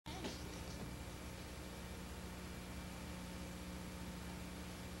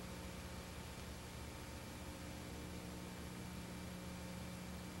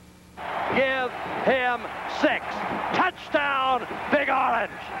him 6. Touchdown, Big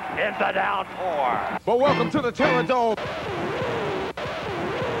Orange in the Downpour. Well, welcome to the Terror Dome.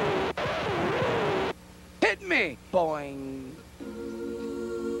 Hit me. Boing.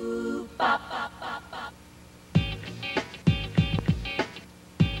 Bop, bop, bop, bop.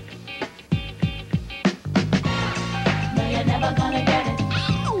 No, you're never gonna get it.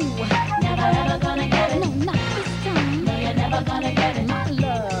 Ow! Never ever gonna get it. No, not this time. No, you're never gonna get it. My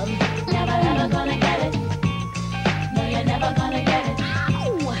love. Never ever gonna get it. No, you're never gonna get it.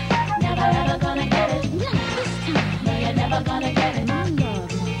 Ow! Never ever gonna get it. Not this time. No, you're never gonna get it. My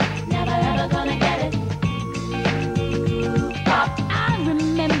love. Never ever gonna get it. Pop. I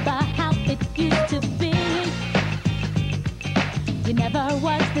remember how it used to be. You never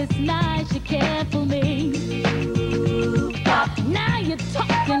was this nice, you cared for me. Pop. Now you're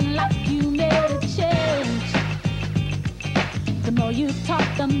talking like you made a change. The more you talk,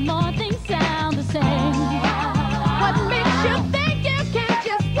 the more things sound the same. What makes you think you can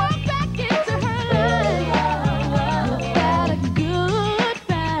just walk back into her life without a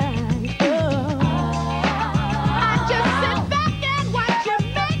goodbye? Oh. I just sit back and watch you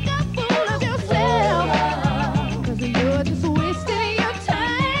make a fool of yourself, 'cause you're just wasting your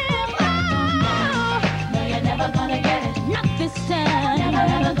time. Oh. No, you're never gonna get it. Not this time. Never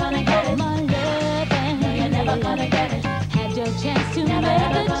ever gonna get it. My love, No, you're never gonna get it. had your chance to Never make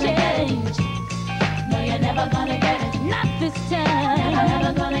ever a gonna get it. change. No, you're never gonna get it. Not this time. Never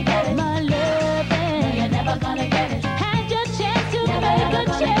ever gonna get it. My love, No, you're never gonna get it. had your chance to Never make ever a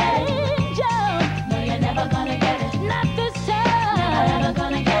gonna get it. change. Oh, No, you're never gonna get it. not this Never ever time.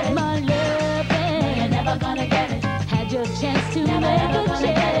 gonna get it. My love, No, you're never gonna get it. had your chance to Never make ever a gonna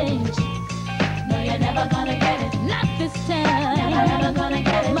get it. change. No, you're never gonna get it. Not this time. Never ever gonna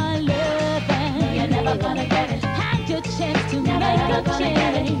get it. My love, No, you're never gonna get it. had your chance to Never make ever a gonna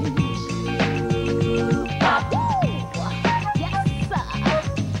get it. change. Pop. Yes, sir.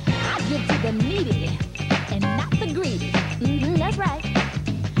 I give to the needy and not the greedy. That's right.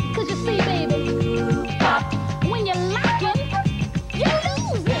 'Cause you see, baby, Pop. when you're lacking, you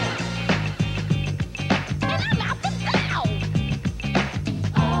lose it. And I'm out the door.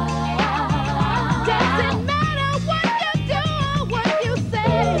 Doesn't matter what you do or what you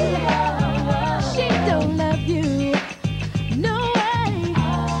say. She don't love you. No way.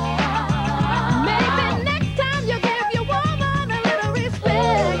 Maybe next time you'll give your woman a little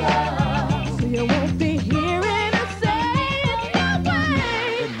respect, so you won't be hearing her say no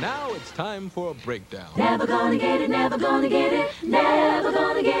way. And now it's time for a breakdown. Never gonna get it, never gonna get it. Never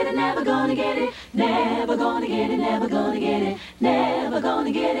gonna get it, never gonna get it. Never gonna get it, never gonna get it. Never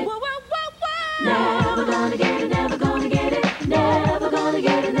gonna get it. Whoa, whoa, whoa, whoa. Never gonna get it, never gonna get it. Never gonna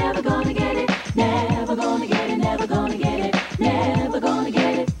get it, never gonna get it. Never gonna get it, never gonna get it. Never gonna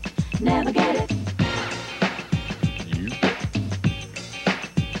get it, never get it. You bet.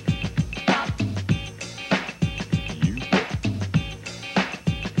 You bet.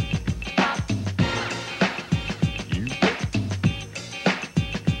 You bet.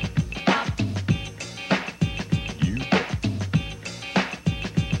 You bet.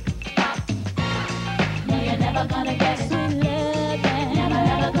 No, you're never gonna get